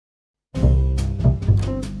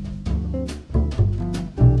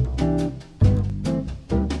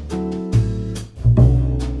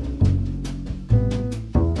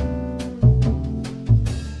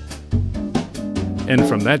And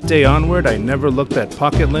from that day onward, I never looked at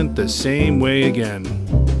pocket lint the same way again.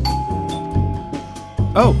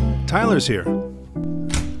 Oh, Tyler's here.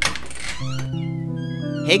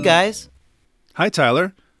 Hey guys. Hi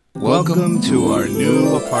Tyler. Welcome to our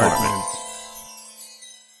new apartment.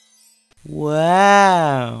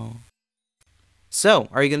 Wow. So,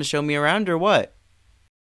 are you going to show me around or what?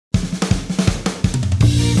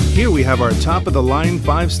 Here we have our top-of-the-line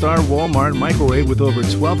 5-star Walmart microwave with over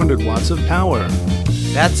 1,200 watts of power.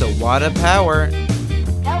 That's a lot of power.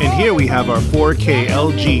 And here we have our 4K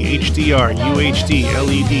LG HDR UHD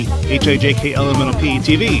LED HIJK LMNOP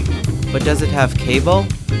TV. But does it have cable?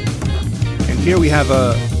 And here we have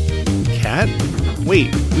a cat?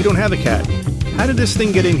 Wait, we don't have a cat. How did this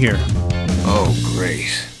thing get in here? Oh,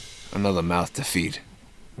 great. Another mouth to feed.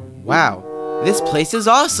 Wow, this place is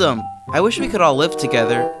awesome. I wish we could all live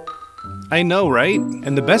together. I know, right?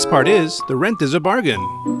 And the best part is, the rent is a bargain.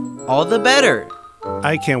 All the better.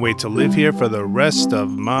 I can't wait to live here for the rest of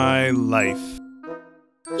my life.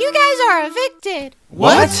 You guys are evicted.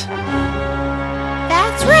 What?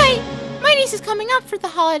 That's right. My niece is coming up for the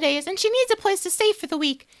holidays and she needs a place to stay for the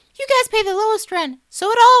week. You guys pay the lowest rent, so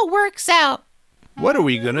it all works out. What are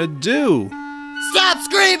we gonna do? Stop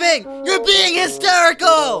screaming! You're being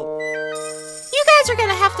hysterical! You guys are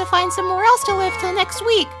gonna have to find somewhere else to live till next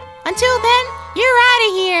week. Until then, you're out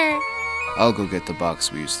of here. I'll go get the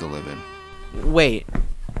box we used to live in. Wait.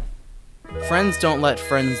 Friends don't let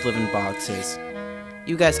friends live in boxes.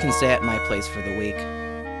 You guys can stay at my place for the week.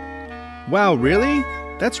 Wow, really?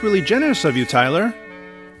 That's really generous of you, Tyler.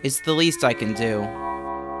 It's the least I can do.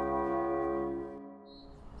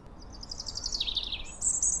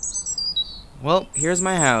 Well, here's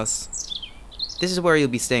my house. This is where you'll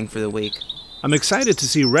be staying for the week. I'm excited to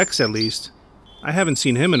see Rex at least. I haven't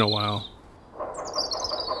seen him in a while.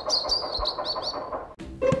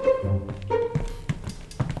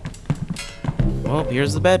 Well,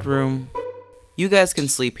 here's the bedroom. You guys can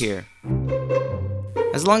sleep here.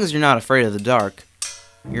 As long as you're not afraid of the dark.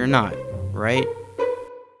 You're not, right?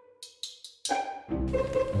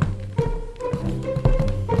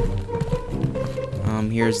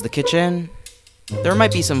 Here's the kitchen. There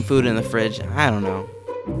might be some food in the fridge. I don't know.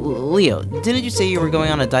 Leo, didn't you say you were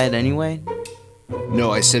going on a diet anyway?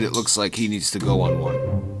 No, I said it looks like he needs to go on one.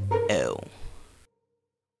 Oh.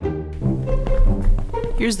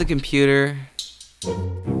 Here's the computer.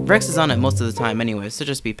 Rex is on it most of the time anyway, so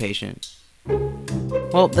just be patient.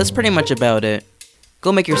 Well, that's pretty much about it.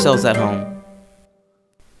 Go make yourselves at home.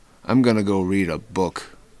 I'm gonna go read a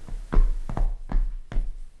book.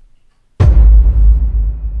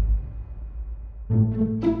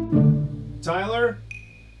 Tyler?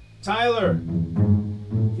 Tyler?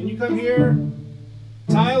 Can you come here?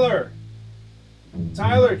 Tyler?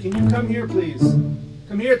 Tyler, can you come here, please?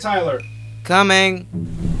 Come here, Tyler. Coming.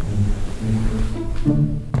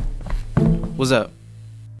 What's up?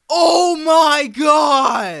 Oh my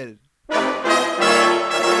god!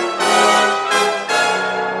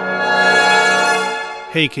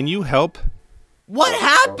 Hey, can you help? What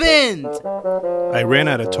happened? I ran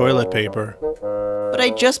out of toilet paper. But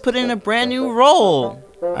I just put in a brand new roll.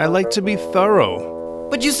 I like to be thorough.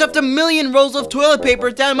 But you stuffed 1,000,000 rolls of toilet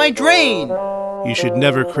paper down my drain. You should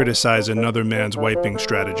never criticize another man's wiping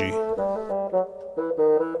strategy.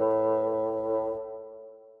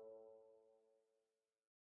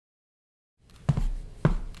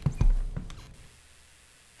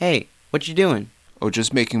 Hey, what you doing? Oh,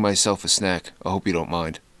 just making myself a snack. I hope you don't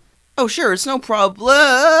mind. Oh, sure, it's no problem.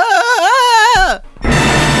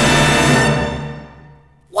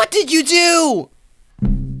 What did you do?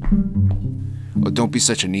 Oh, don't be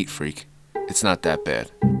such a neat freak. It's not that bad.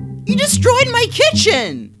 You destroyed my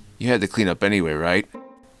kitchen! You had to clean up anyway, right?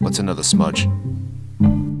 What's another smudge?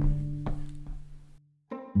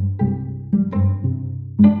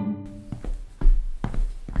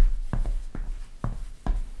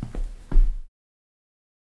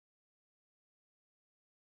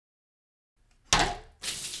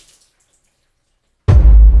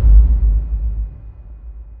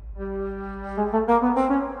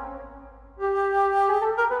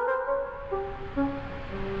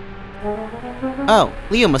 Oh,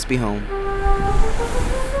 Leo must be home.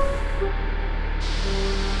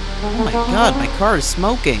 Oh my god, my car is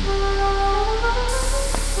smoking.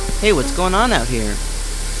 Hey, what's going on out here?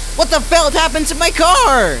 What the felt happened to my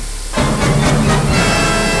car?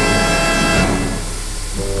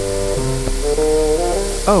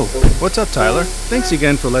 Oh, what's up, Tyler? Thanks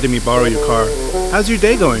again for letting me borrow your car. How's your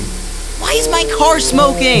day going? Why is my car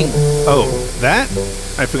smoking? Oh, that?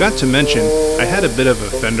 I forgot to mention, I had a bit of a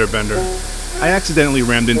fender bender. I accidentally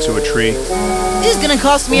rammed into a tree. This is gonna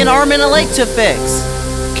cost me an arm and a leg to fix.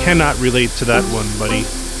 Cannot relate to that one, buddy.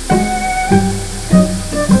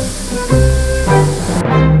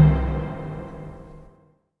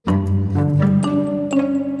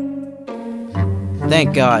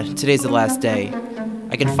 Thank God, today's the last day.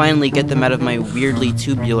 I can finally get them out of my weirdly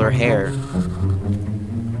tubular hair.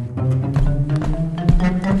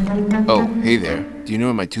 Oh, hey there. Do you know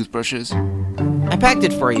where my toothbrush is? I packed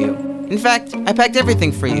it for you. In fact, I packed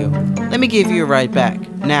everything for you. Let me give you a ride back,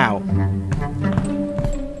 now.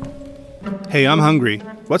 Hey, I'm hungry.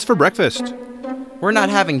 What's for breakfast? We're not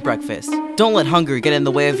having breakfast. Don't let hunger get in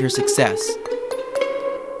the way of your success.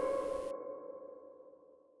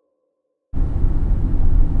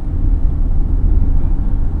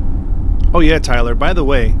 Oh yeah, Tyler, by the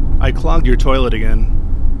way, I clogged your toilet again.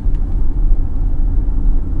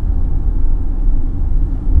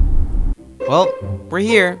 Well, we're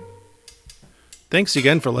here. Thanks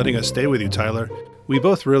again for letting us stay with you, Tyler. We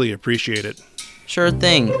both really appreciate it. Sure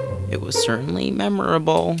thing. It was certainly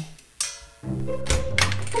memorable.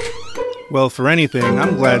 Well, for anything,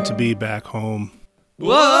 I'm glad to be back home.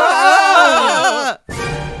 Whoa!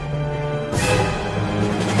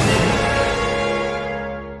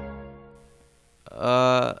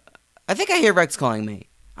 I think I hear Rex calling me.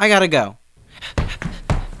 I gotta go.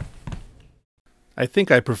 I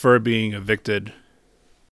think I prefer being evicted.